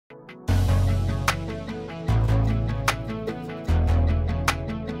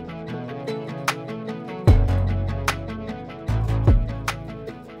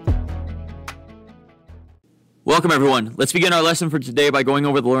Welcome everyone. Let's begin our lesson for today by going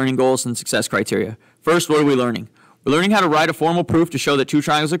over the learning goals and success criteria. First, what are we learning? We're learning how to write a formal proof to show that two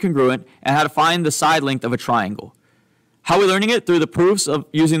triangles are congruent and how to find the side length of a triangle. How are we learning it? Through the proofs of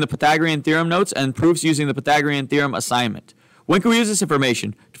using the Pythagorean Theorem notes and proofs using the Pythagorean Theorem assignment. When can we use this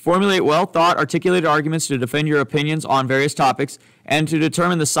information? To formulate well-thought, articulated arguments to defend your opinions on various topics and to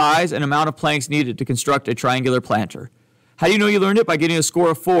determine the size and amount of planks needed to construct a triangular planter. How do you know you learned it? By getting a score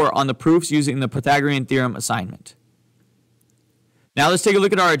of 4 on the proofs using the Pythagorean Theorem assignment. Now let's take a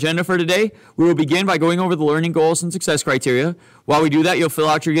look at our agenda for today. We will begin by going over the learning goals and success criteria. While we do that, you'll fill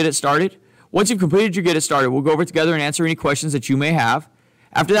out your Get It Started. Once you've completed your Get It Started, we'll go over together and answer any questions that you may have.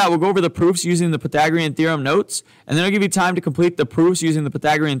 After that, we'll go over the proofs using the Pythagorean Theorem notes, and then I'll give you time to complete the proofs using the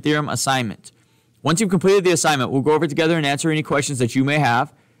Pythagorean Theorem assignment. Once you've completed the assignment, we'll go over together and answer any questions that you may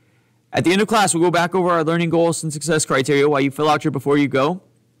have. At the end of class, we'll go back over our learning goals and success criteria while you fill out your before you go.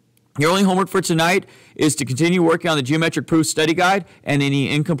 Your only homework for tonight is to continue working on the Geometric Proof Study Guide and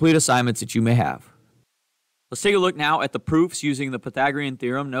any incomplete assignments that you may have. Let's take a look now at the proofs using the Pythagorean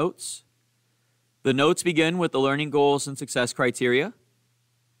Theorem notes. The notes begin with the learning goals and success criteria.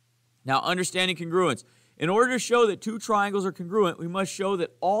 Now, understanding congruence. In order to show that two triangles are congruent, we must show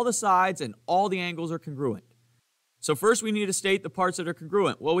that all the sides and all the angles are congruent. So first we need to state the parts that are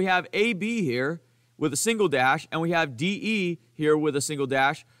congruent. Well, we have AB here with a single dash, and we have DE here with a single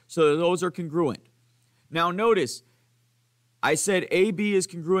dash, so those are congruent. Now notice, I said AB is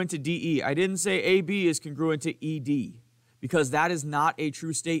congruent to DE. I didn't say AB is congruent to ED, because that is not a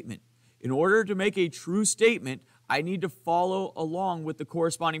true statement. In order to make a true statement, I need to follow along with the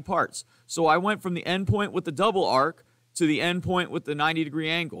corresponding parts. So I went from the endpoint with the double arc to the endpoint with the 90-degree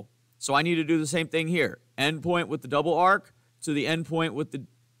angle. So I need to do the same thing here. Endpoint with the double arc to the endpoint with the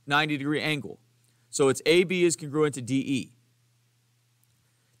 90-degree angle. So it's AB is congruent to DE.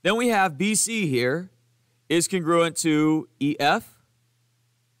 Then we have BC here is congruent to EF.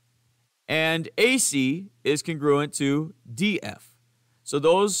 And AC is congruent to DF. So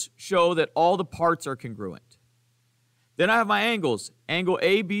those show that all the parts are congruent. Then I have my angles. Angle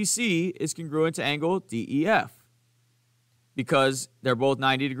ABC is congruent to angle DEF because they're both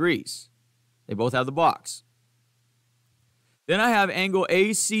 90 degrees. They both have the box. Then I have angle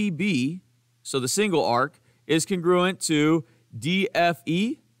ACB, so the single arc, is congruent to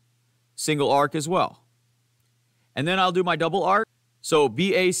DFE, single arc as well. And then I'll do my double arc. So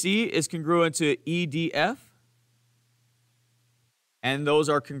BAC is congruent to EDF, and those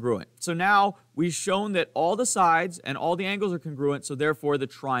are congruent. So now we've shown that all the sides and all the angles are congruent, so therefore the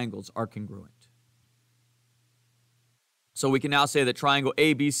triangles are congruent. So we can now say that triangle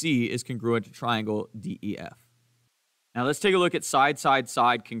ABC is congruent to triangle DEF. Now let's take a look at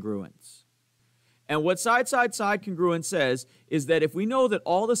side-side-side congruence. And what side-side-side congruence says is that if we know that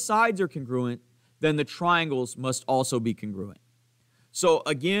all the sides are congruent, then the triangles must also be congruent. So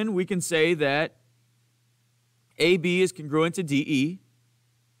again, we can say that AB is congruent to DE.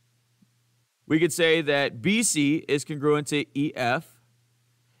 We could say that BC is congruent to EF,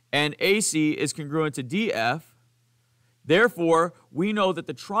 and AC is congruent to DF. Therefore, we know that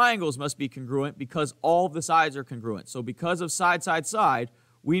the triangles must be congruent because all the sides are congruent. So because of side-side-side,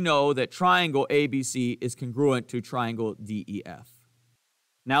 we know that triangle ABC is congruent to triangle DEF.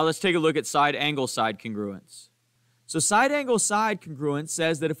 Now let's take a look at side-angle-side congruence. So side-angle-side congruence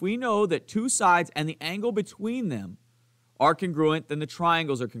says that if we know that two sides and the angle between them are congruent, then the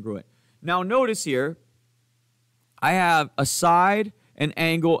triangles are congruent. Now notice here, I have a side, an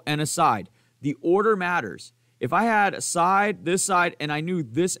angle, and a side. The order matters. If I had a side, and I knew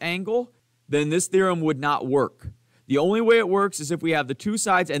this angle, then this theorem would not work. The only way it works is if we have the two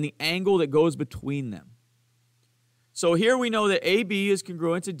sides and the angle that goes between them. So here we know that AB is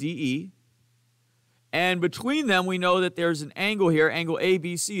congruent to DE, and between them we know that there's an angle here, angle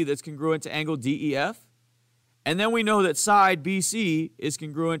ABC, that's congruent to angle DEF, and then we know that side BC is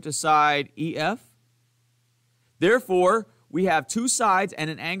congruent to side EF. Therefore, we have two sides and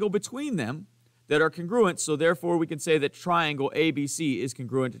an angle between them that are congruent, so therefore we can say that triangle ABC is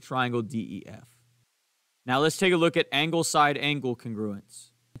congruent to triangle DEF. Now let's take a look at angle-side-angle congruence.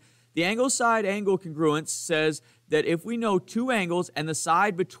 The angle-side-angle congruence says that if we know two angles and the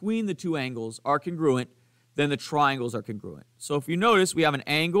side between the two angles are congruent, then the triangles are congruent. So if you notice, we have an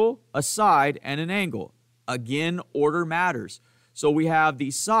angle, a side, and an angle. Again, order matters. So we have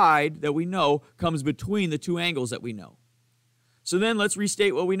the side that we know comes between the two angles that we know. So then let's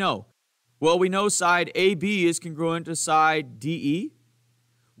restate what we know. Well, we know side AB is congruent to side DE.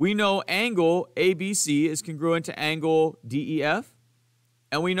 We know angle ABC is congruent to angle DEF.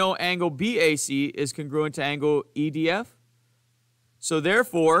 And we know angle BAC is congruent to angle EDF. So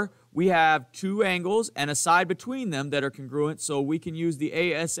therefore, we have two angles and a side between them that are congruent, so we can use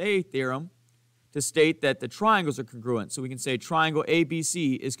the ASA theorem to state that the triangles are congruent. So we can say triangle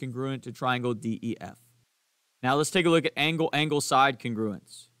ABC is congruent to triangle DEF. Now let's take a look at angle-angle-side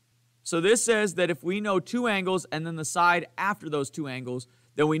congruence. So this says that if we know two angles and then the side after those two angles,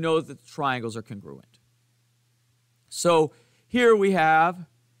 then we know that the triangles are congruent. So here we have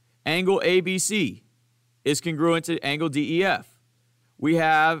angle ABC is congruent to angle DEF. We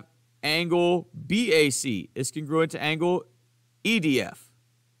have angle BAC is congruent to angle EDF.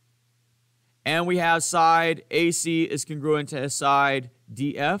 And we have side AC is congruent to side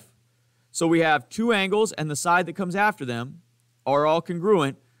DF. So we have two angles and the side that comes after them are all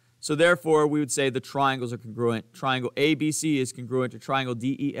congruent. So therefore, we would say the triangles are congruent. Triangle ABC is congruent to triangle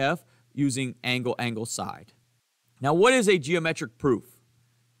DEF using angle-angle-side. Now, what is a geometric proof?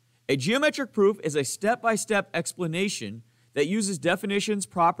 A geometric proof is a step-by-step explanation that uses definitions,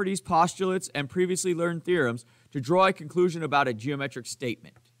 properties, postulates, and previously learned theorems to draw a conclusion about a geometric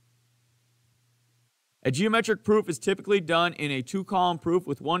statement. A geometric proof is typically done in a two-column proof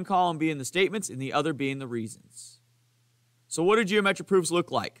with one column being the statements and the other being the reasons. So what do geometric proofs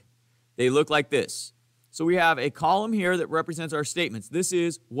look like? They look like this. So we have a column here that represents our statements. This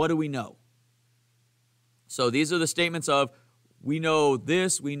is what do we know? So these are the statements of we know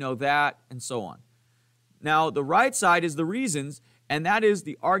this, we know that, and so on. Now, the right side is the reasons, and that is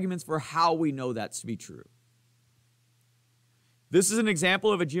the arguments for how we know that to be true. This is an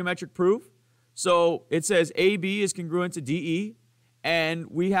example of a geometric proof. So it says AB is congruent to DE, and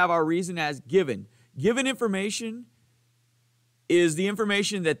we have our reason as given. Given information is the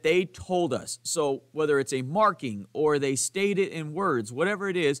information that they told us. So whether it's a marking or they state it in words, whatever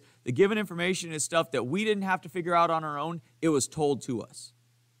it is, the given information is stuff that we didn't have to figure out on our own. It was told to us.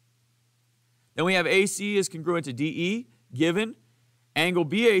 Then we have AC is congruent to DE, given. Angle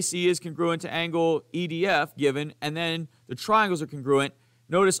BAC is congruent to angle EDF, given. And then the triangles are congruent.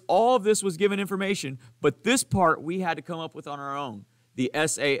 Notice all of this was given information, but this part we had to come up with on our own, the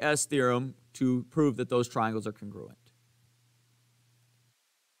SAS theorem, to prove that those triangles are congruent.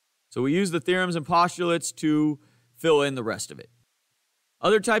 So we use the theorems and postulates to fill in the rest of it.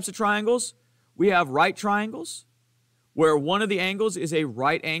 Other types of triangles, we have right triangles, where one of the angles is a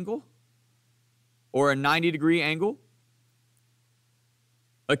right angle or a 90-degree angle.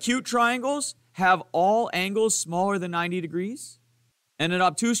 Acute triangles have all angles smaller than 90 degrees. And an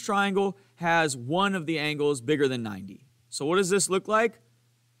obtuse triangle has one of the angles bigger than 90. So what does this look like?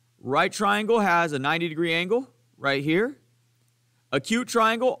 Right triangle has a 90-degree angle right here. Acute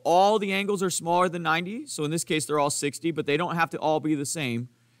triangle, all the angles are smaller than 90. So in this case, they're all 60, but they don't have to all be the same.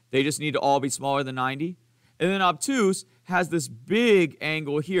 They just need to all be smaller than 90. And then obtuse has this big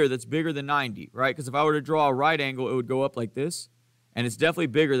angle here that's bigger than 90, right? Because if I were to draw a right angle, it would go up like this. And it's definitely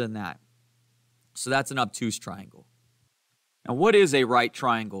bigger than that. So that's an obtuse triangle. Now, what is a right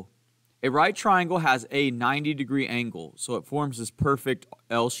triangle? A right triangle has a 90-degree angle, so it forms this perfect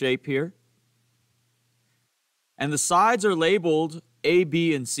L shape here. And the sides are labeled A,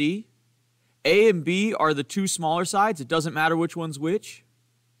 B, and C. A and B are the two smaller sides. It doesn't matter which one's which.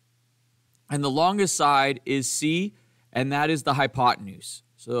 And the longest side is C, and that is the hypotenuse.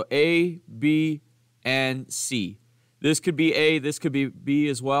 So A, B, and C. This could be A, this could be B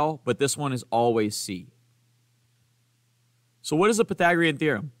as well, but this one is always C. So what is the Pythagorean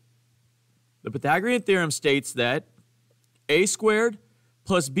theorem? The Pythagorean theorem states that A squared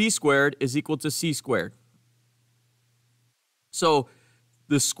plus B squared is equal to C squared. So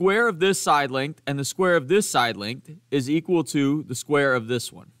the square of this side length and the square of this side length is equal to the square of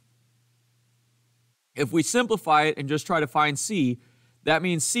this one. If we simplify it and just try to find C, that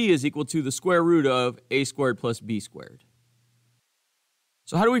means C is equal to the square root of A squared plus B squared.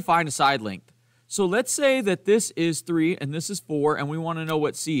 So how do we find a side length? So let's say that this is 3 and this is 4, and we want to know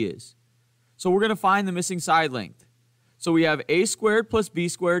what C is. So we're going to find the missing side length. So we have A squared plus B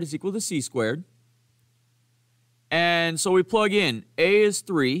squared is equal to C squared. And so we plug in A is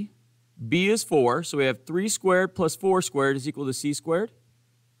 3, B is 4, so we have 3 squared plus 4 squared is equal to C squared.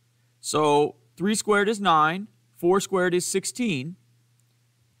 So 3 squared is 9, 4 squared is 16.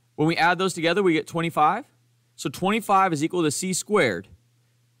 When we add those together, we get 25. So 25 is equal to C squared.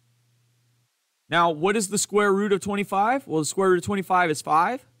 Now, what is the square root of 25? Well, the square root of 25 is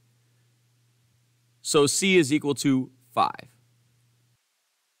 5. So C is equal to 5.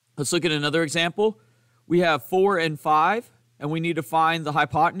 Let's look at another example. We have 4 and 5, and we need to find the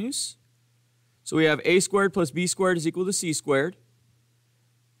hypotenuse. So we have A squared plus B squared is equal to C squared.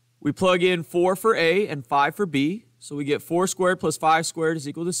 We plug in 4 for A and 5 for B. So we get 4 squared plus 5 squared is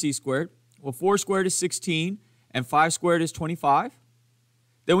equal to C squared. Well, 4 squared is 16, and 5 squared is 25.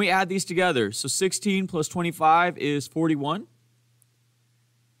 Then we add these together. So 16 plus 25 is 41.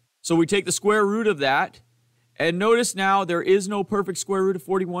 So we take the square root of that. And notice now there is no perfect square root of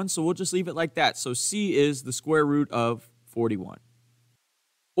 41, so we'll just leave it like that. So C is the square root of 41.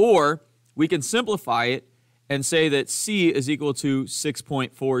 Or we can simplify it and say that C is equal to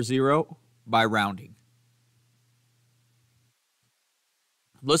 6.40 by rounding.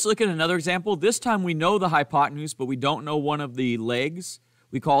 Let's look at another example. This time we know the hypotenuse, but we don't know one of the legs.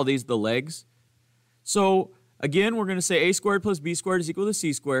 We call these the legs. So again, we're going to say a squared plus b squared is equal to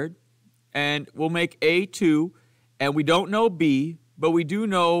c squared. And we'll make a 2. And we don't know b, but we do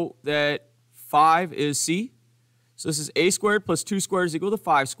know that 5 is c. So this is a squared plus 2 squared is equal to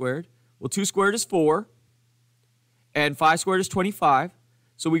 5 squared. Well, 2 squared is 4. And 5 squared is 25.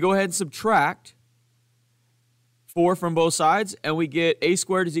 So we go ahead and subtract 4 from both sides, and we get a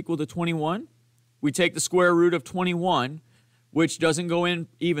squared is equal to 21. We take the square root of 21, which doesn't go in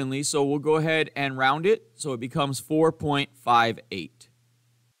evenly, so we'll go ahead and round it, so it becomes 4.58.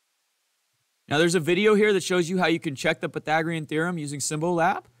 Now there's a video here that shows you how you can check the Pythagorean theorem using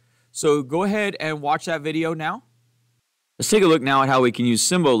Symbolab. So go ahead and watch that video now. Let's take a look now at how we can use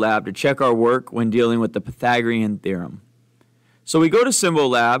Symbolab to check our work when dealing with the Pythagorean theorem. So we go to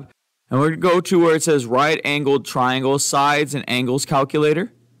Symbolab, and we're going to go to where it says right-angled triangle, sides and angles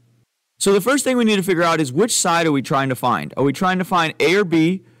calculator. So the first thing we need to figure out is which side are we trying to find? Are we trying to find A or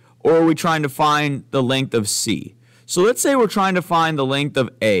B, or are we trying to find the length of C? So let's say we're trying to find the length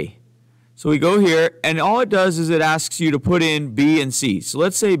of A. So we go here, and all it does is it asks you to put in B and C. So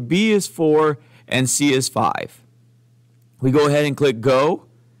let's say B is 4 and C is 5. We go ahead and click Go.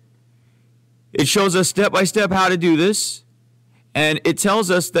 It shows us step by step how to do this. And it tells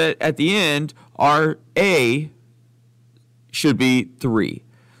us that at the end, our A should be 3.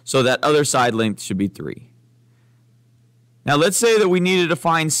 So that other side length should be 3. Now let's say that we needed to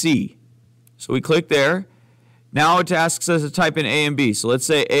find C. So we click there. Now it asks us to type in A and B. So let's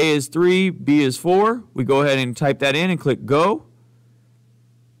say A is 3, B is 4. We go ahead and type that in and click Go.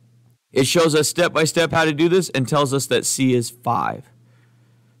 It shows us step by step how to do this and tells us that C is 5.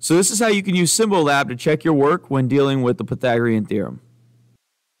 So this is how you can use Symbolab to check your work when dealing with the Pythagorean theorem.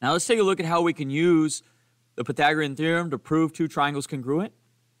 Now let's take a look at how we can use the Pythagorean theorem to prove two triangles congruent.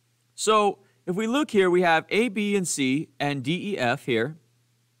 So if we look here, we have A, B, and C, and D, E, F here.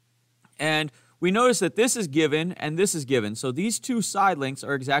 And we notice that this is given and this is given. So these two side lengths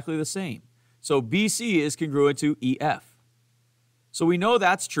are exactly the same. So BC is congruent to EF. So we know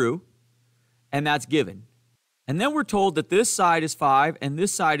that's true, and that's given. And then we're told that this side is 5 and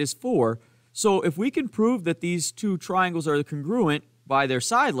this side is 4. So if we can prove that these two triangles are congruent by their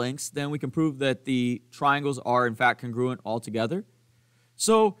side lengths, then we can prove that the triangles are in fact congruent altogether.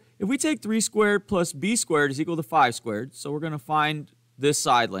 So if we take 3 squared plus b squared is equal to 5 squared, so we're going to find this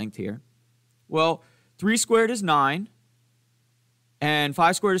side length here. Well, 3 squared is 9, and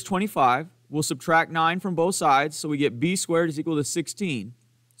 5 squared is 25. We'll subtract 9 from both sides, so we get b squared is equal to 16.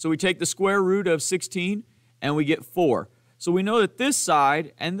 So we take the square root of 16, and we get 4. So we know that this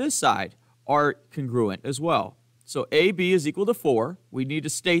side and this side are congruent as well. So AB is equal to 4. We need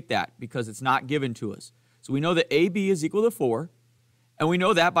to state that because it's not given to us. So we know that AB is equal to 4, and we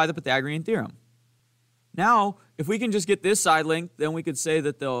know that by the Pythagorean theorem. Now, if we can just get this side length, then we could say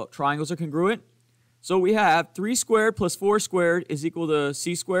that the triangles are congruent. So we have 3 squared plus 4 squared is equal to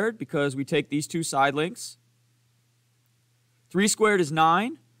c squared because we take these two side lengths. 3 squared is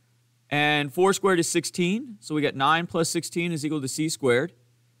 9, and 4 squared is 16. So we get 9 plus 16 is equal to c squared.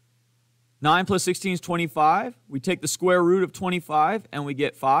 9 plus 16 is 25. We take the square root of 25, and we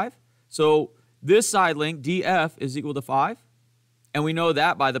get 5. So this side length, df, is equal to 5. And we know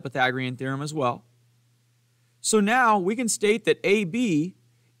that by the Pythagorean theorem as well. So now we can state that AB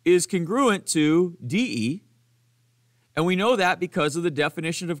is congruent to DE, and we know that because of the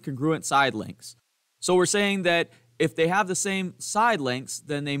definition of congruent side lengths. So we're saying that if they have the same side lengths,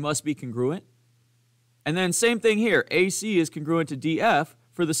 then they must be congruent. And then same thing here, AC is congruent to DF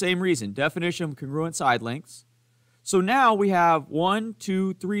for the same reason, definition of congruent side lengths. So now we have 1,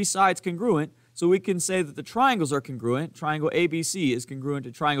 2, 3 sides congruent, so we can say that the triangles are congruent. Triangle ABC is congruent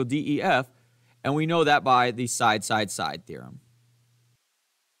to triangle DEF, and we know that by the side, side, side theorem.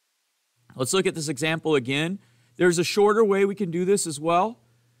 Let's look at this example again. There's a shorter way we can do this as well.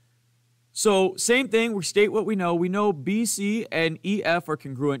 So same thing, we state what we know. We know BC and EF are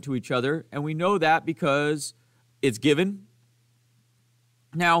congruent to each other, and we know that because it's given.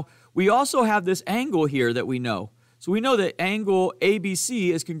 Now, we also have this angle here that we know. So we know that angle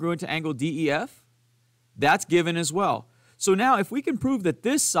ABC is congruent to angle DEF. That's given as well. So now if we can prove that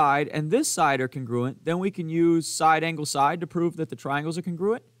this side and this side are congruent, then we can use side angle side to prove that the triangles are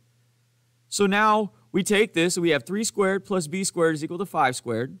congruent. So now we take this, and we have 3 squared plus b squared is equal to 5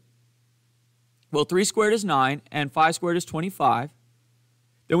 squared. Well, 3 squared is 9, and 5 squared is 25.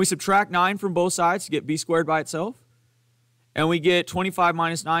 Then we subtract 9 from both sides to get b squared by itself. And we get 25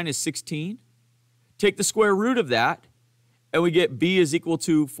 minus 9 is 16. Take the square root of that, and we get b is equal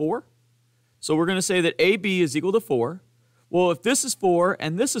to 4. So we're going to say that ab is equal to 4. Well, if this is 4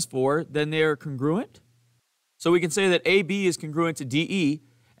 and this is 4, then they're congruent. So we can say that AB is congruent to DE,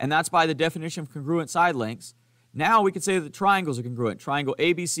 and that's by the definition of congruent side lengths. Now we can say that the triangles are congruent. Triangle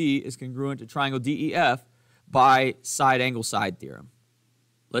ABC is congruent to triangle DEF by side angle side theorem.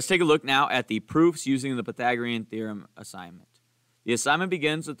 Let's take a look now at the proofs using the Pythagorean Theorem assignment. The assignment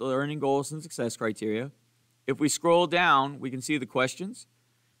begins with the learning goals and success criteria. If we scroll down, we can see the questions.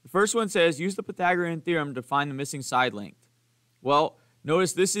 The first one says, use the Pythagorean Theorem to find the missing side length. Well,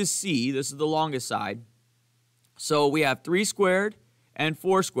 notice this is C. This is the longest side. So we have 3 squared and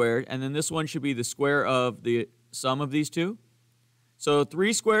 4 squared, and then this one should be the square of the sum of these two. So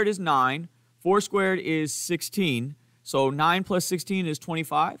 3 squared is 9, 4 squared is 16, so 9 plus 16 is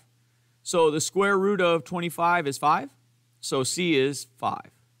 25. So the square root of 25 is 5, so C is 5.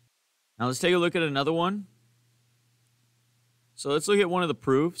 Now let's take a look at another one. So let's look at one of the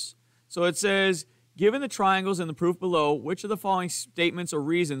proofs. So it says, given the triangles in the proof below, which of the following statements or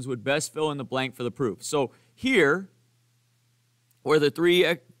reasons would best fill in the blank for the proof? So here, where the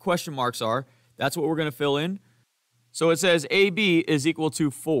 3 question marks are, that's what we're going to fill in. So it says AB is equal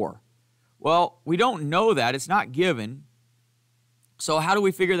to 4. Well, we don't know that. It's not given. So how do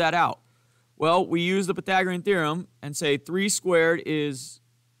we figure that out? Well, we use the Pythagorean theorem and say 3 squared is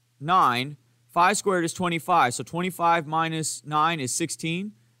 9, 5 squared is 25. So 25 minus 9 is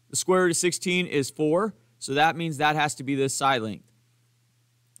 16. The square root of 16 is 4, so that means that has to be this side length.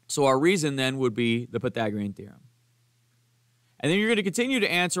 So our reason then would be the Pythagorean theorem. And then you're going to continue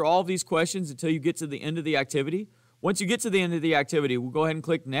to answer all of these questions until you get to the end of the activity. Once you get to the end of the activity, we'll go ahead and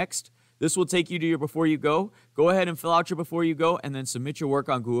click Next. This will take you to your Before You Go. Go ahead and fill out your Before You Go and then submit your work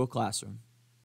on Google Classroom.